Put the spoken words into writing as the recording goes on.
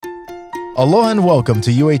Aloha and welcome to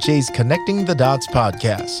UHA's Connecting the Dots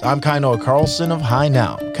podcast. I'm Kainoa Carlson of High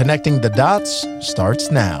Now. Connecting the Dots starts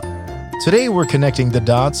now. Today we're connecting the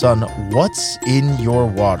dots on what's in your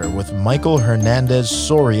water with Michael Hernandez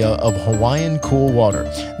Soria of Hawaiian Cool Water.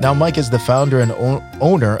 Now, Mike is the founder and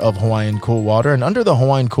owner of Hawaiian Cool Water, and under the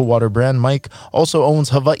Hawaiian Cool Water brand, Mike also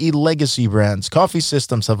owns Hawaii Legacy brands, Coffee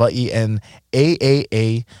Systems Hawaii, and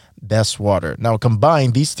AAA Best Water. Now,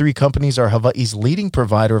 combined, these three companies are Hawaii's leading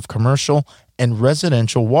provider of commercial and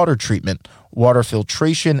residential water treatment, water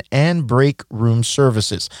filtration, and break room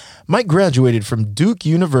services. Mike graduated from Duke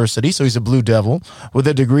University, so he's a Blue Devil, with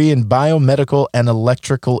a degree in biomedical and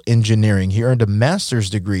electrical engineering. He earned a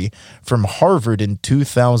master's degree from Harvard in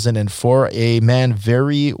 2004, a man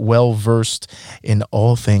very well versed in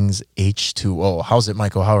all things H2O. How's it,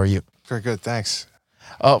 Michael? How are you? Very good, thanks.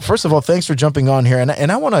 First of all, thanks for jumping on here,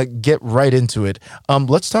 and I want to get right into it.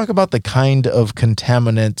 Let's talk about the kind of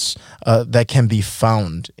contaminants that can be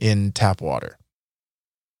found in tap water.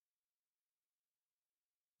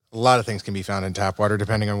 A lot of things can be found in tap water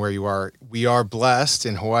depending on where you are. We are blessed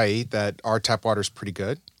in Hawaii that our tap water is pretty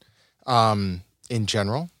good. In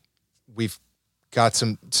general, we've got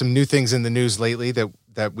some new things in the news lately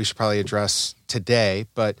that we should probably address today.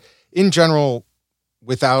 But in general,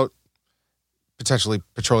 without potentially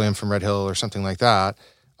petroleum from Red Hill or something like that,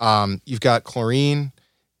 you've got chlorine,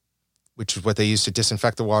 which is what they use to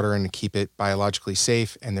disinfect the water and to keep it biologically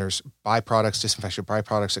safe. And there's disinfection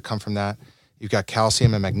byproducts that come from that. You've got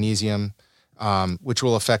calcium and magnesium, which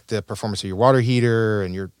will affect the performance of your water heater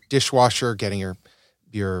and your dishwasher, getting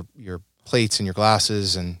your plates and your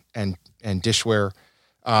glasses and dishware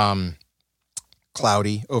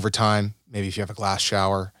cloudy over time. Maybe if you have a glass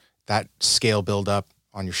shower, that scale buildup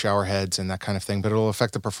on your shower heads and that kind of thing, but it'll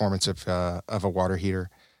affect the performance of a water heater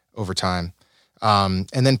over time. And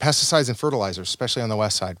then pesticides and fertilizers, especially on the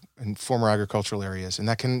west side in former agricultural areas. And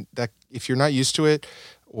that if you're not used to it,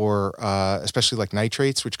 or especially like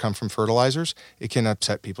nitrates, which come from fertilizers, it can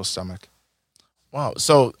upset people's stomach. Wow.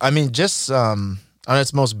 So, I mean, just on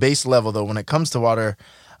its most base level, though, when it comes to water,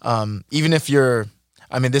 even if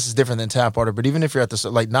this is different than tap water, but even if you're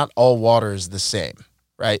at not all water is the same,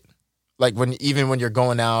 right? Like when you're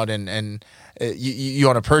going out and you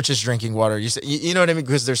want to purchase drinking water, you know what I mean?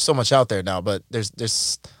 Because there's so much out there now, but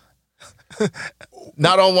there's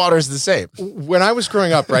not all water is the same. When I was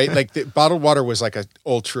growing up, right, like the bottled water was like a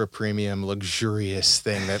ultra premium, luxurious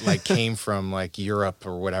thing that like came from like Europe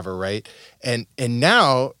or whatever, right? And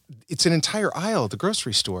now it's an entire aisle at the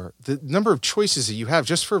grocery store. The number of choices that you have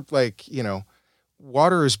just for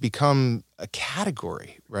water has become a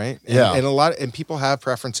category, right? Yeah. And people have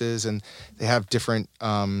preferences and they have different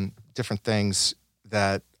things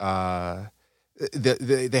that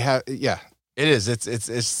they have. Yeah. It is.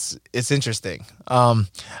 It's interesting. I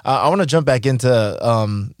want to jump back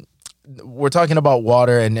into we're talking about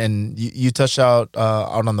water and you touched out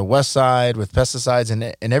on the west side with pesticides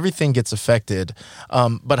and everything gets affected.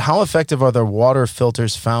 But how effective are the water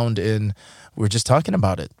filters found in, we're just talking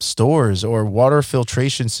about it, stores or water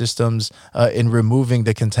filtration systems in removing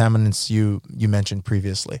the contaminants you mentioned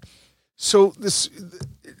previously? So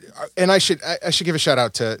I should give a shout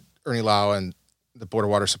out to Ernie Lau and the Board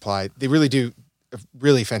of Water Supply. They really do a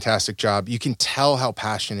really fantastic job. You can tell how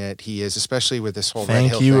passionate he is, especially with this whole Red Hill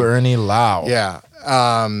Thank you, thing. Ernie Lau. Yeah.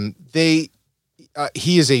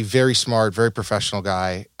 He is a very smart, very professional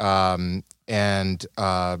guy. And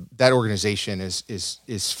that organization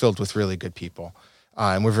is filled with really good people.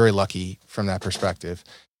 And we're very lucky from that perspective.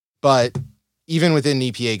 But even within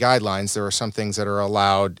EPA guidelines, there are some things that are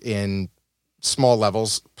allowed in small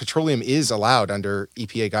levels. Petroleum is allowed under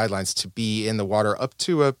EPA guidelines to be in the water up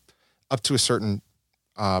to a certain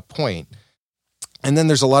point. And then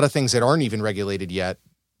there's a lot of things that aren't even regulated yet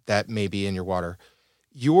that may be in your water.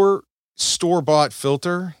 Your store-bought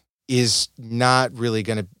filter is not really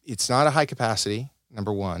it's not a high capacity,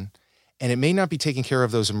 number one, and it may not be taking care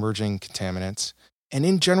of those emerging contaminants. And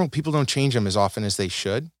in general, people don't change them as often as they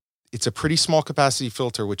should. It's a pretty small capacity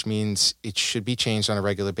filter, which means it should be changed on a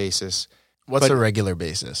regular basis. What's a regular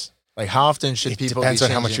basis? Like how often should people? It depends be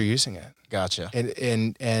on how much changing? you're using it. Gotcha.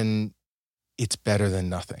 And it's better than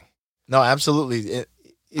nothing. No, absolutely.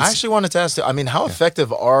 I actually wanted to ask you, how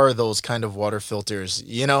effective are those kind of water filters?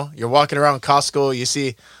 You're walking around Costco, you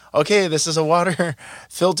see, okay, this is a water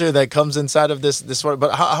filter that comes inside of this water,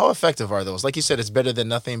 but how effective are those? Like you said, it's better than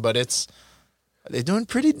nothing, but are they doing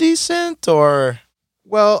pretty decent or?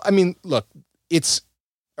 Well, look, it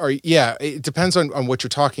depends on what you're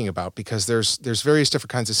talking about, because there's various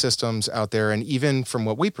different kinds of systems out there. And even from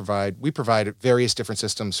what we provide various different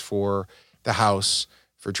systems for the house,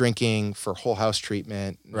 for drinking, for whole house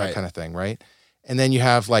treatment, Right. that kind of thing, right? And then you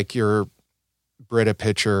have like your Brita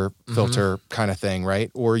pitcher filter kind of thing, right?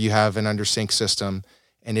 Or you have an under sink system,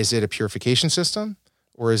 and is it a purification system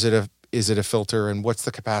or is it a filter, and what's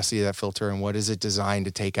the capacity of that filter, and what is it designed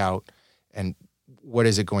to take out, and what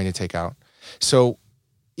is it going to take out? So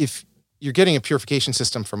if you're getting a purification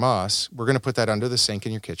system from us, we're going to put that under the sink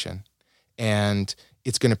in your kitchen, and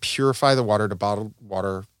it's going to purify the water to bottled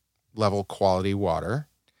water level quality water,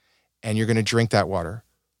 and you're going to drink that water.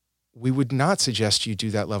 We would not suggest you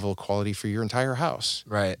do that level of quality for your entire house.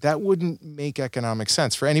 Right. That wouldn't make economic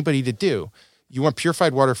sense for anybody to do. You want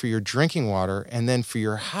purified water for your drinking water, and then for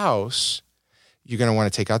your house, you're going to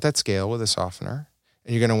want to take out that scale with a softener,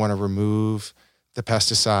 and you're going to want to remove the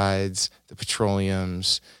pesticides, the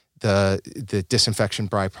petroleums, the disinfection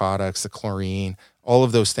byproducts, the chlorine, all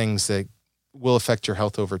of those things that will affect your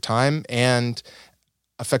health over time and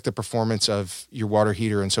affect the performance of your water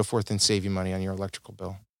heater and so forth, and save you money on your electrical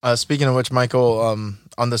bill. Speaking of which, Michael,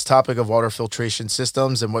 on this topic of water filtration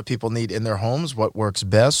systems and what people need in their homes, what works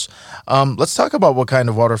best, let's talk about what kind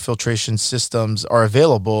of water filtration systems are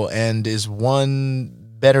available, and is one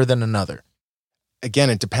better than another? Again,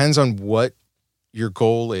 it depends on what your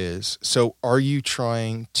goal is. So are you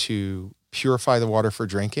trying to purify the water for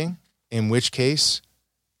drinking? In which case,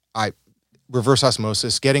 reverse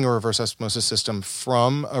osmosis, getting a reverse osmosis system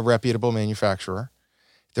from a reputable manufacturer.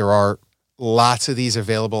 There are lots of these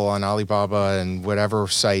available on Alibaba and whatever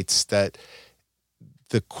sites that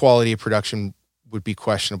the quality of production would be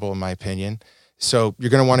questionable, in my opinion. So you're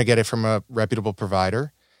going to want to get it from a reputable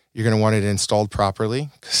provider. You're going to want it installed properly,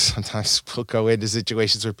 because sometimes we'll go into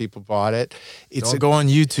situations where people bought it. Don't go on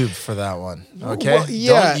YouTube for that one, okay? Well,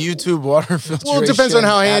 yeah. Don't YouTube water filtration. Well, it depends on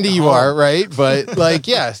how handy you are, right? But like,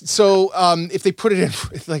 yeah. So if they put it in,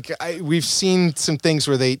 like we've seen some things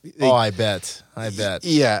where they oh, I bet.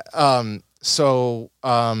 Yeah.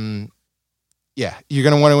 Yeah, you're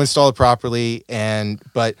going to want to install it properly,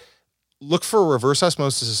 but look for a reverse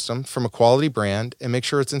osmosis system from a quality brand and make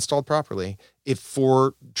sure it's installed properly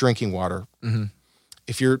for drinking water. Mm-hmm.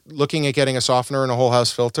 If you're looking at getting a softener and a whole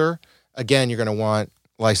house filter, again, you're going to want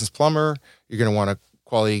a licensed plumber. You're going to want a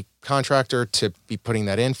quality contractor to be putting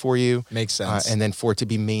that in for you. Makes sense. And then for it to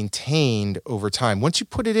be maintained over time. Once you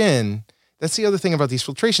put it in, that's the other thing about these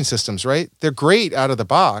filtration systems, right? They're great out of the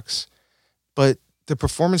box, but the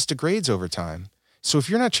performance degrades over time. So if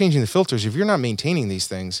you're not changing the filters, if you're not maintaining these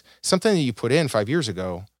things, something that you put in 5 years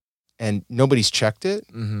ago and nobody's checked it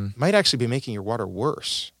might actually be making your water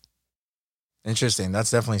worse. Interesting. That's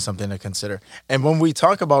definitely something to consider. And when we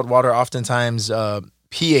talk about water, oftentimes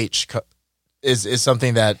pH is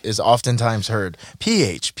something that is oftentimes heard.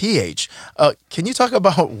 pH. Can you talk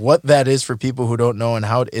about what that is for people who don't know, and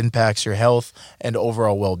how it impacts your health and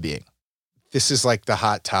overall well-being? This is like the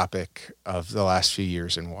hot topic of the last few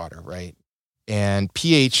years in water, right? And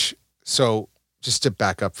pH, so just to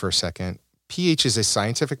back up for a second, pH is a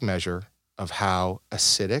scientific measure of how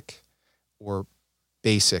acidic or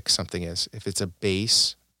basic something is. If it's a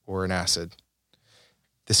base or an acid,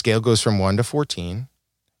 the scale goes from 1 to 14,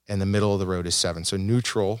 and the middle of the road is 7. So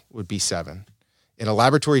neutral would be 7. In a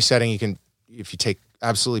laboratory setting, if you take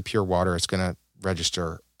absolutely pure water, it's going to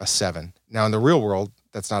register a 7. Now, in the real world,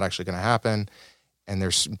 that's not actually going to happen. And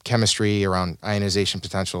there's chemistry around ionization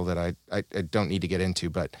potential that I don't need to get into,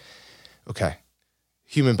 but okay.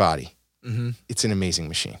 Human body. Mm-hmm. It's an amazing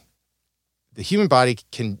machine. The human body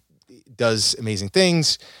does amazing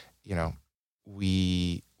things. You know,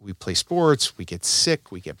 we play sports, we get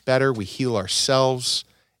sick, we get better, we heal ourselves.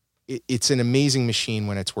 It's an amazing machine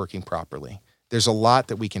when it's working properly. There's a lot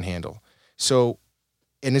that we can handle. So,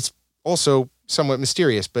 and it's also somewhat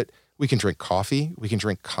mysterious, but we can drink coffee. We can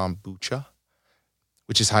drink kombucha,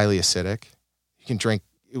 which is highly acidic. You can drink,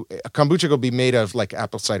 a kombucha will be made of like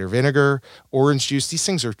apple cider vinegar, orange juice. These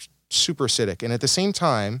things are super acidic. And at the same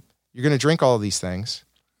time, you're going to drink all of these things,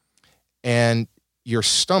 and your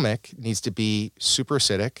stomach needs to be super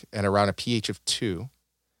acidic and around a pH of 2.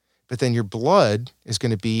 But then your blood is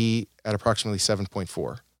going to be at approximately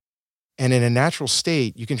 7.4. And in a natural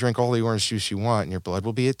state, you can drink all the orange juice you want, and your blood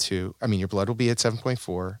will be at 2. I mean, your blood will be at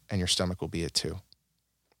 7.4, and your stomach will be at 2.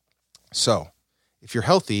 So if you're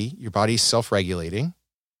healthy, your body's self-regulating.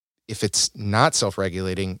 If it's not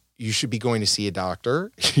self-regulating, you should be going to see a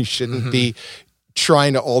doctor. You shouldn't be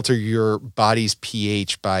trying to alter your body's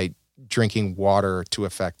pH by drinking water to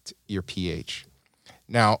affect your pH.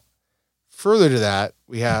 Now, further to that,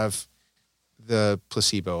 we have the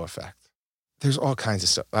placebo effect. There's all kinds of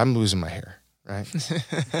stuff. I'm losing my hair, right?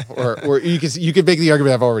 or you could make the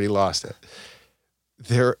argument I've already lost it.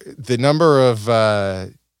 The number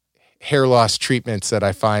of hair loss treatments that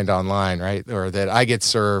I find online, right? Or that I get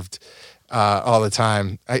served all the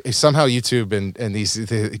time. Somehow YouTube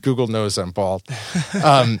and Google knows I'm bald.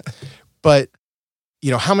 But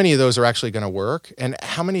how many of those are actually going to work, and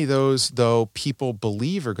how many of those, though, people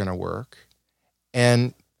believe are going to work,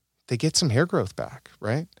 and they get some hair growth back,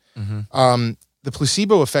 right? Mm-hmm. The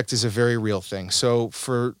placebo effect is a very real thing. So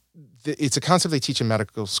it's a concept they teach in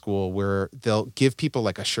medical school where they'll give people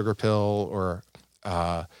like a sugar pill or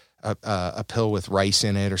a pill with rice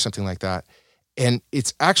in it or something like that. And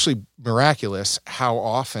it's actually miraculous how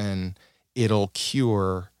often a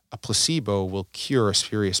placebo will cure a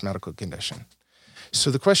serious medical condition. So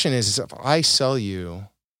the question is if I sell you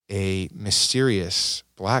a mysterious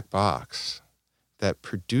black box that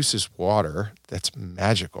produces water that's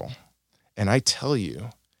magical, and I tell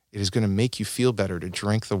you it is going to make you feel better to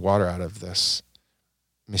drink the water out of this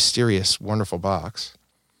mysterious, wonderful box,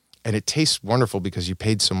 and it tastes wonderful because you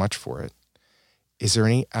paid so much for it, is there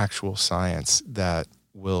any actual science that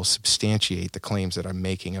will substantiate the claims that I'm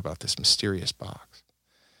making about this mysterious box?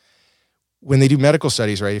 When they do medical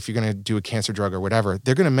studies, right, if you're going to do a cancer drug or whatever,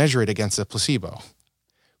 they're going to measure it against a placebo.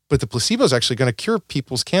 But the placebo is actually going to cure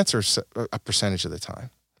people's cancer a percentage of the time.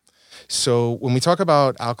 So when we talk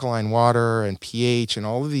about alkaline water and pH and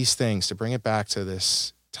all of these things, to bring it back to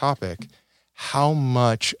this topic, how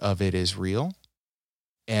much of it is real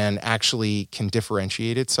and actually can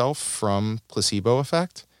differentiate itself from placebo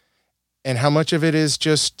effect? And how much of it is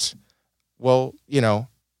just,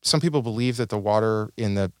 some people believe that the water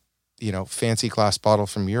in the fancy glass bottle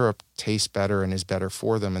from Europe tastes better and is better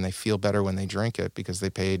for them, and they feel better when they drink it because they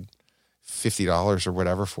paid $50 or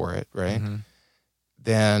whatever for it, right? Mm-hmm.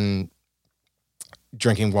 Than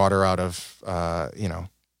drinking water out of,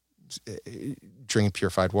 drinking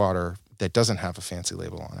purified water that doesn't have a fancy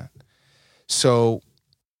label on it. So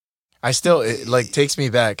it takes me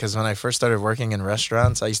back because when I first started working in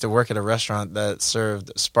restaurants, I used to work at a restaurant that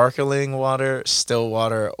served sparkling water, still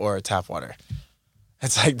water, or tap water.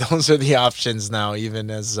 It's like those are the options now, even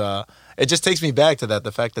as it just takes me back to that,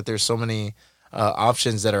 the fact that there's so many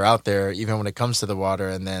options that are out there, even when it comes to the water,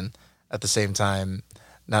 and then at the same time,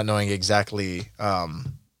 not knowing exactly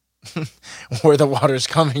where the water's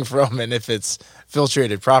coming from and if it's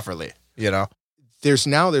filtrated properly,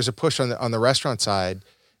 There's a push on the restaurant side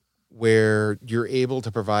where you're able to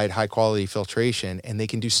provide high quality filtration, and they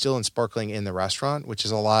can do still and sparkling in the restaurant, which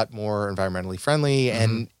is a lot more environmentally friendly, mm-hmm.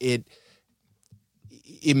 and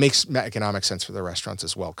it makes economic sense for the restaurants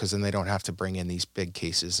as well, because then they don't have to bring in these big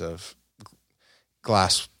cases of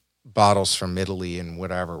glass bottles from Italy and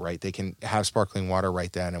whatever, right? They can have sparkling water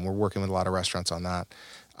right then, and we're working with a lot of restaurants on that.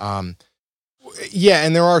 And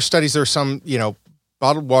there are studies. There's some,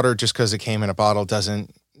 bottled water, just because it came in a bottle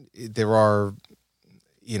doesn't. There are,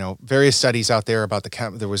 various studies out there about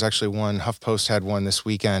there was actually one, HuffPost had one this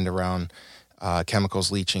weekend around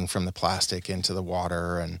chemicals leaching from the plastic into the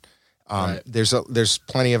water, and right. There's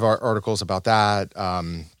plenty of articles about that.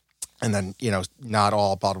 And then, not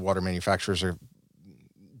all bottled water manufacturers are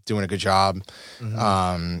doing a good job.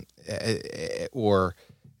 Mm-hmm. Or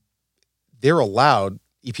they're allowed,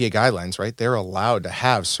 EPA guidelines, right? They're allowed to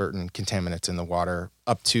have certain contaminants in the water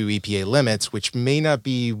up to EPA limits, which may not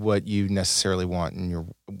be what you necessarily want in your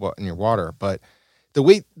water. But the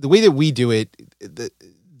way that we do it,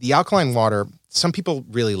 the alkaline water, some people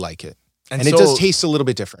really like it. And it does taste a little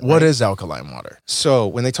bit different. What is alkaline water? So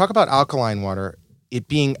when they talk about alkaline water, it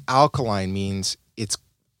being alkaline means it's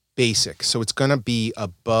basic. So it's going to be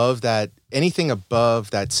above that, anything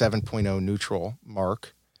above that 7.0 neutral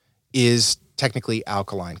mark is technically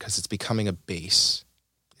alkaline because it's becoming a base.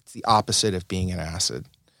 It's the opposite of being an acid.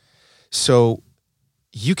 So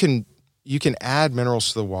you can add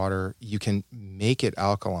minerals to the water, you can make it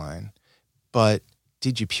alkaline, but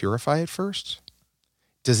did you purify it first?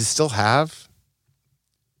 Does it still have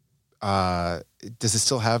the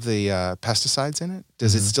pesticides in it?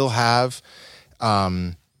 Does it still have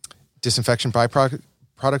disinfection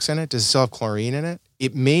byproducts in it? Does it still have chlorine in it?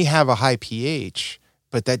 It may have a high pH,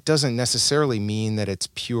 but that doesn't necessarily mean that it's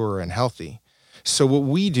pure and healthy. So what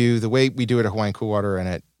we do, the way we do it at Hawaiian Cool Water and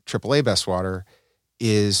at AAA Best Water,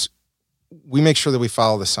 is we make sure that we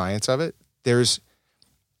follow the science of it. There's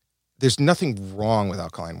nothing wrong with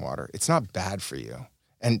alkaline water. It's not bad for you.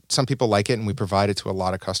 And some people like it, and we provide it to a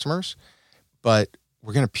lot of customers. But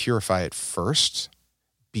we're going to purify it first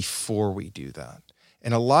before we do that.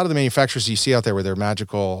 And a lot of the manufacturers you see out there with their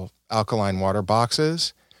magical alkaline water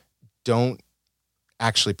boxes don't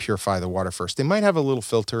actually purify the water first. They might have a little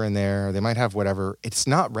filter in there. They might have whatever. It's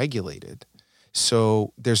not regulated.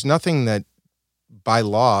 So there's nothing that by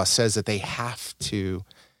law says that they have to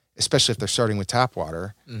especially if they're starting with tap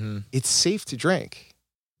water, it's safe to drink.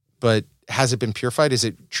 But has it been purified? Is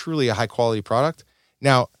it truly a high quality product?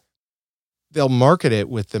 Now, they'll market it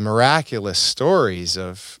with the miraculous stories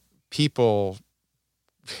of people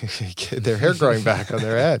get their hair growing back on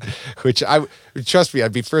their head, which trust me,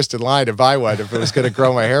 I'd be first in line to buy one if it was going to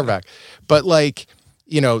grow my hair back. But like,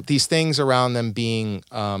 these things around them being,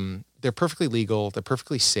 they're perfectly legal, they're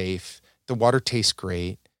perfectly safe. The water tastes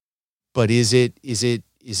great, but is it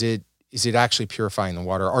actually purifying the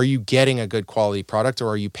water? Are you getting a good quality product, or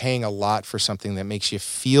are you paying a lot for something that makes you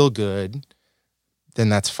feel good? Then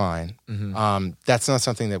that's fine. That's not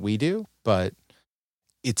something that we do, but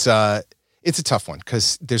it's a tough one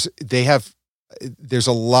because there's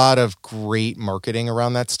a lot of great marketing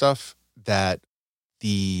around that stuff that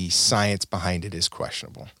the science behind it is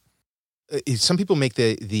questionable. Some people make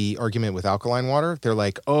the argument with alkaline water. They're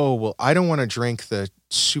like, oh, well, I don't want to drink the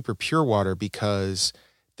super pure water because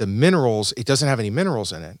the minerals, it doesn't have any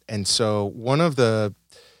minerals in it. And so one of the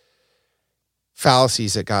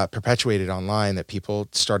fallacies that got perpetuated online that people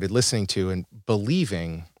started listening to and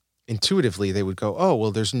believing intuitively, they would go, oh,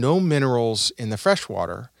 well, there's no minerals in the fresh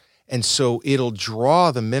water. And so it'll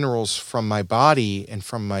draw the minerals from my body and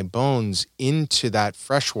from my bones into that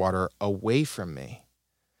fresh water away from me.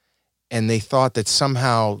 And they thought that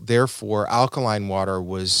somehow, therefore, alkaline water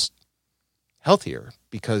was healthier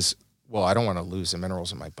because, well, I don't want to lose the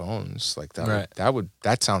minerals in my bones. Like that,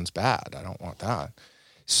 that sounds bad. I don't want that.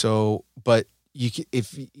 So, but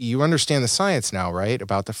if you understand the science now, right,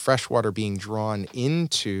 about the fresh water being drawn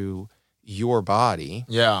into your body,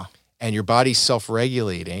 and your body's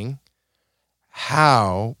self-regulating,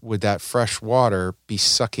 how would that fresh water be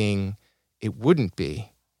sucking? It wouldn't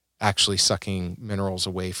be actually sucking minerals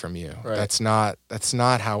away from you. Right. That's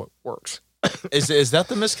not how it works. Is that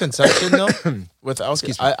the misconception though? With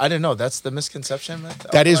alkaline, I didn't know that's the misconception.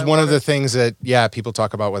 That is one of the things that people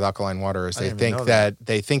talk about with alkaline water is they think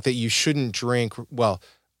that you shouldn't drink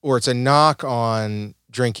or it's a knock on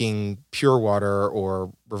drinking pure water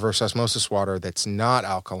or reverse osmosis water that's not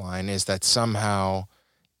alkaline is that somehow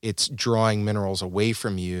it's drawing minerals away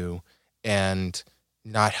from you and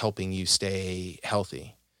not helping you stay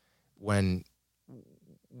healthy. When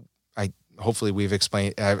hopefully I've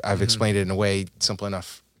explained it in a way simple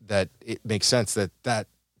enough that it makes sense that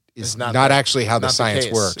is not actually how the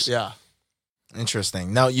science works. Yeah.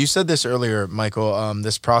 Interesting. Now, you said this earlier, Michael,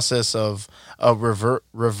 this process of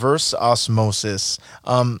reverse osmosis.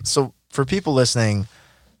 So for people listening,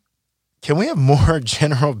 can we have more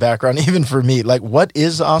general background, even for me? Like, what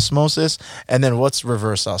is osmosis, and then what's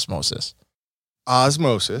reverse osmosis?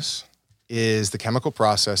 Osmosis is the chemical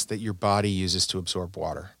process that your body uses to absorb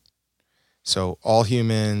water. So all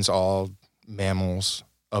humans, all mammals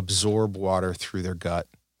absorb water through their gut,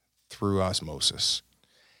 through osmosis.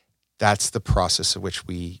 That's the process of which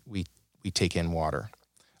we take in water.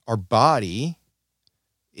 Our body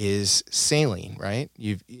is saline, right?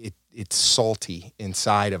 It's salty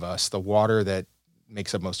inside of us. The water that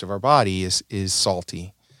makes up most of our body is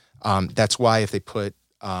salty. That's why if they're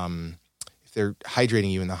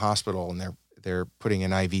hydrating you in the hospital and they're putting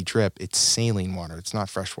an IV drip, it's saline water. It's not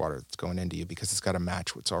fresh water that's going into you because it's got to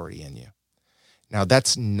match what's already in you. Now,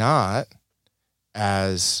 that's not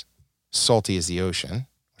as salty as the ocean,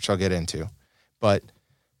 which I'll get into, but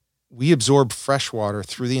we absorb fresh water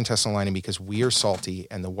through the intestinal lining because we are salty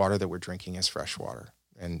and the water that we're drinking is fresh water,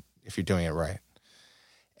 and if you're doing it right.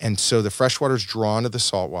 And so the fresh water is drawn to the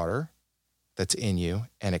salt water that's in you,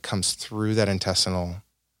 and it comes through that intestinal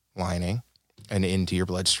lining and into your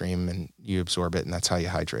bloodstream, and you absorb it, and that's how you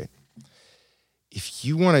hydrate. If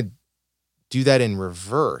you want to do that in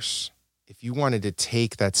reverse, if you wanted to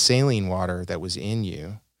take that saline water that was in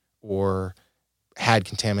you or had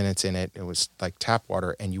contaminants in it, it was like tap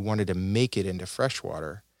water, and you wanted to make it into fresh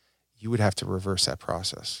water, you would have to reverse that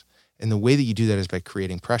process. And the way that you do that is by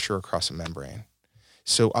creating pressure across a membrane.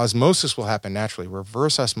 So osmosis will happen naturally.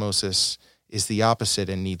 Reverse osmosis is the opposite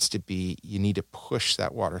and you need to push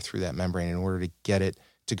that water through that membrane in order to get it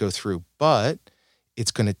to go through. But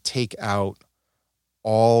it's going to take out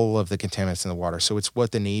all of the contaminants in the water. So it's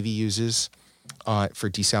what the Navy uses for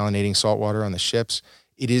desalinating salt water on the ships.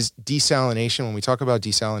 It is desalination. When we talk about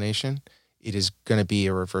desalination, it is going to be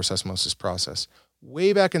a reverse osmosis process.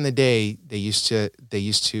 Way back in the day, they used to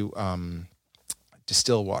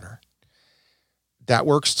distill water. That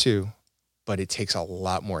works too, but it takes a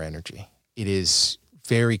lot more energy. It is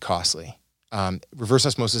very costly. Reverse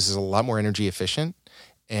osmosis is a lot more energy efficient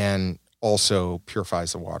and also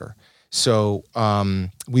purifies the water. So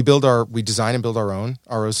we design and build our own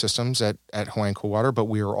RO systems at Hawaiian Cool Water, but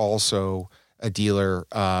we are also a dealer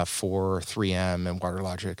for 3M and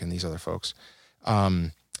WaterLogic and these other folks.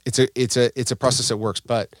 It's a process that works,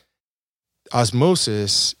 but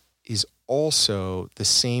osmosis is also the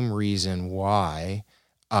same reason why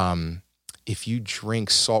if you drink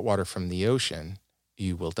salt water from the ocean,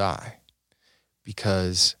 you will die,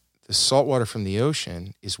 because the salt water from the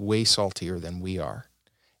ocean is way saltier than we are.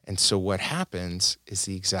 And so what happens is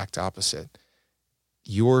the exact opposite.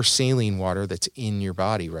 Your saline water that's in your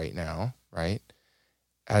body right now, right?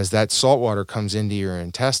 As that salt water comes into your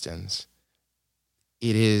intestines,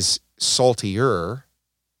 it is saltier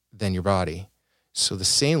than your body. So the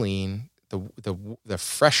saline, the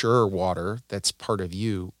fresher water that's part of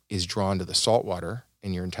you, is drawn to the salt water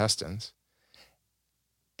in your intestines,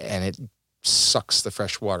 and it sucks the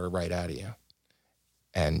fresh water right out of you,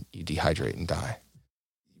 and you dehydrate and die.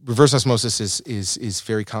 Reverse osmosis is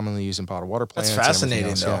very commonly used in bottled water plants. That's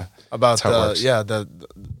fascinating, though. Yeah. About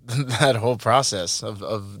that whole process of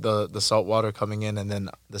the salt water coming in and then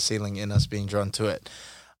the saline in us being drawn to it.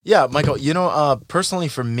 Yeah, Michael. Personally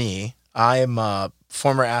for me, I am a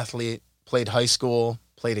former athlete. Played high school,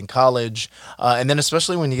 played in college, and then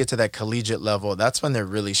especially when you get to that collegiate level, that's when they're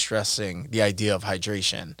really stressing the idea of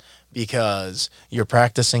hydration, because you're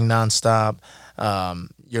practicing nonstop.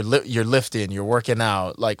 You're lifting, you're working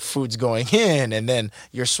out, like food's going in, and then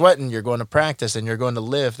you're sweating, you're going to practice, and you're going to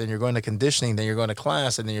lift, and you're going to conditioning, then you're going to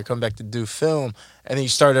class, and then you're coming back to do film, and then you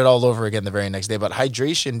start it all over again the very next day. But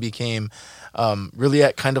hydration became really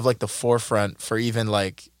at kind of like the forefront for even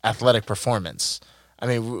like athletic performance. I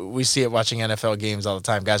mean, we see it watching NFL games all the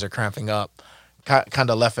time. Guys are cramping up kind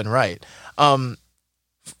of left and right.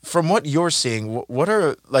 From what you're seeing, what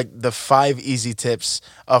are like the 5 easy tips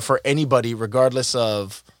for anybody, regardless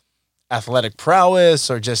of athletic prowess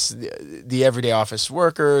or just the everyday office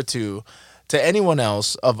worker to anyone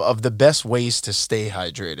else, of the best ways to stay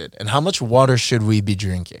hydrated? And how much water should we be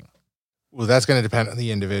drinking? Well, that's going to depend on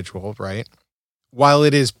the individual, right? While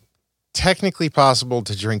it is technically possible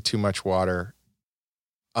to drink too much water,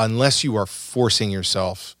 unless you are forcing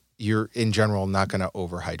yourself, you're in general not going to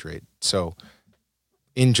overhydrate. So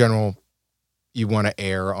in general, you want to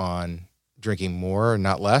err on drinking more,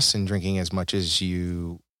 not less, and drinking as much as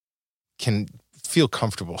you can feel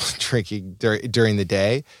comfortable drinking during the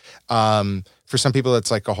day. For some people, it's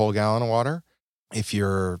like a whole gallon of water. If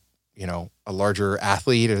you're, a larger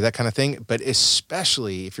athlete or that kind of thing, but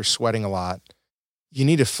especially if you're sweating a lot, you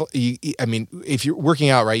need to, if you're working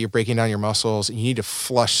out, right, you're breaking down your muscles, and you need to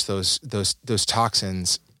flush those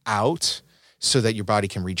toxins out so that your body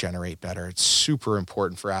can regenerate better. It's super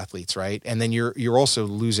important for athletes, right? And then you're also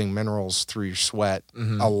losing minerals through your sweat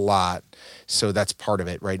a lot. So that's part of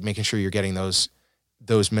it, right? Making sure you're getting those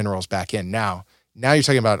minerals back in. Now you're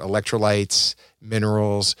talking about electrolytes,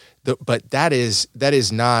 minerals, but that is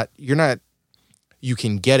not, you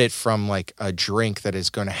can get it from like a drink that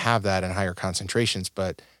is going to have that in higher concentrations,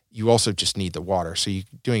 but you also just need the water. So you're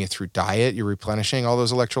doing it through diet, you're replenishing all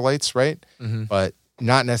those electrolytes, right? Mm-hmm. But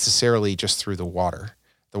not necessarily just through the water.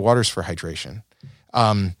 The water's for hydration.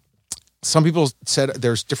 Some people said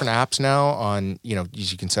there's different apps now on,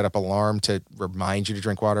 you can set up an alarm to remind you to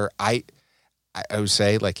drink water. I would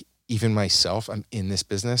say, like, even myself, I'm in this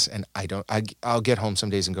business, and I'll get home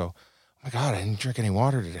some days and go, oh my God, I didn't drink any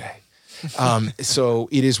water today. So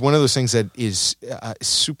it is one of those things that is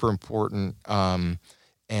super important,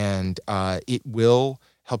 and it will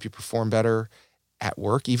help you perform better at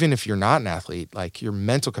work. Even if you're not an athlete, like, your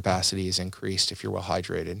mental capacity is increased if you're well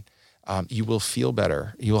hydrated. You will feel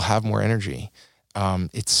better. You will have more energy.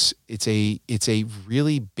 It's a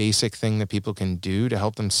really basic thing that people can do to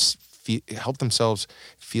help themselves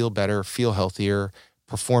feel better, feel healthier,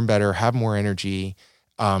 perform better, have more energy.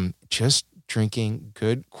 Just drinking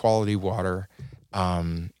good quality water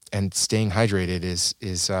and staying hydrated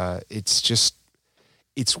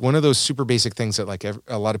it's one of those super basic things that, like,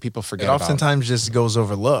 a lot of people forget about. It oftentimes just goes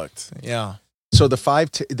overlooked. Yeah. So the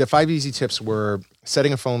five easy tips were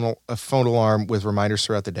setting a phone alarm with reminders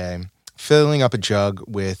throughout the day, filling up a jug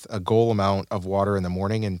with a goal amount of water in the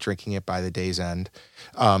morning and drinking it by the day's end,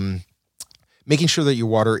 making sure that your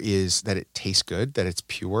water that it tastes good, that it's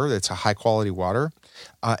pure, that it's a high quality water,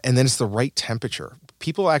 and then it's the right temperature.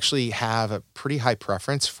 People actually have a pretty high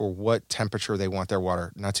preference for what temperature they want their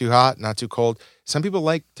water. Not too hot, not too cold. Some people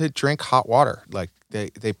like to drink hot water. Like,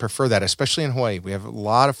 they prefer that, especially in Hawaii. We have a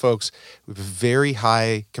lot of folks with very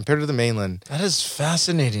high, compared to the mainland. That is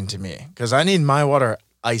fascinating to me, because I need my water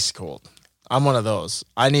ice cold. I'm one of those.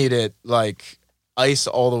 I need it like ice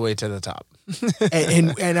all the way to the top.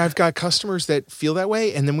 and I've got customers that feel that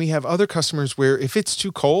way, and then we have other customers where if it's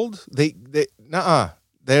too cold, they have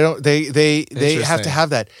to have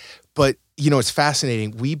that. But it's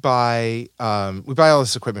fascinating. We buy all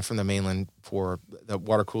this equipment from the mainland for the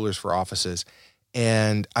water coolers for offices,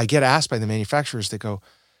 and I get asked by the manufacturers. They go,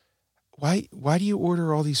 "Why do you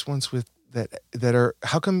order all these ones with that are?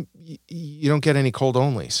 How come you don't get any cold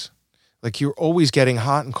onlys? Like you're always getting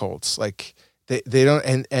hot and colds. Like they don't."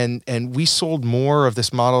 And we sold more of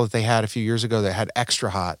this model that they had a few years ago that had extra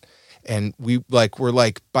hot, and we're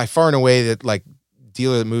by far and away that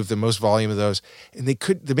dealer that moved the most volume of those, and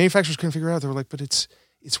the manufacturers couldn't figure it out. They were like, but it's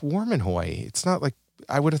warm in Hawaii. It's not like,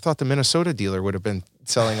 I would have thought the Minnesota dealer would have been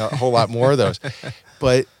selling a whole lot more of those.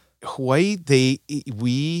 But Hawaii,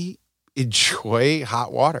 we enjoy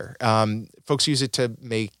hot water. Folks use it to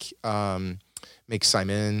make saimin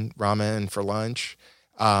ramen for lunch.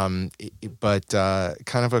 But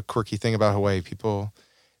kind of a quirky thing about Hawaii, people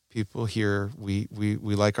here, we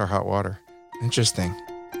like our hot water. Interesting.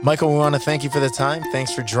 Michael, we want to thank you for the time.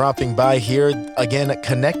 Thanks for dropping by here. Again,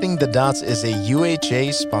 Connecting the Dots is a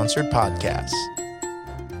UHA-sponsored podcast.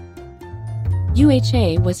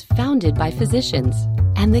 UHA was founded by physicians,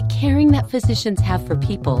 and the caring that physicians have for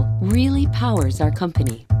people really powers our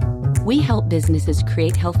company. We help businesses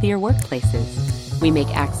create healthier workplaces. We make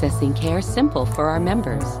accessing care simple for our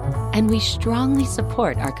members, and we strongly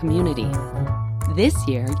support our community. This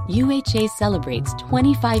year, UHA celebrates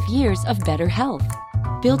 25 years of better health.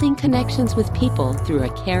 Building connections with people through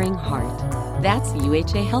a caring heart. That's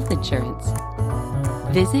UHA Health Insurance.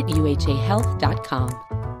 Visit UHAHealth.com.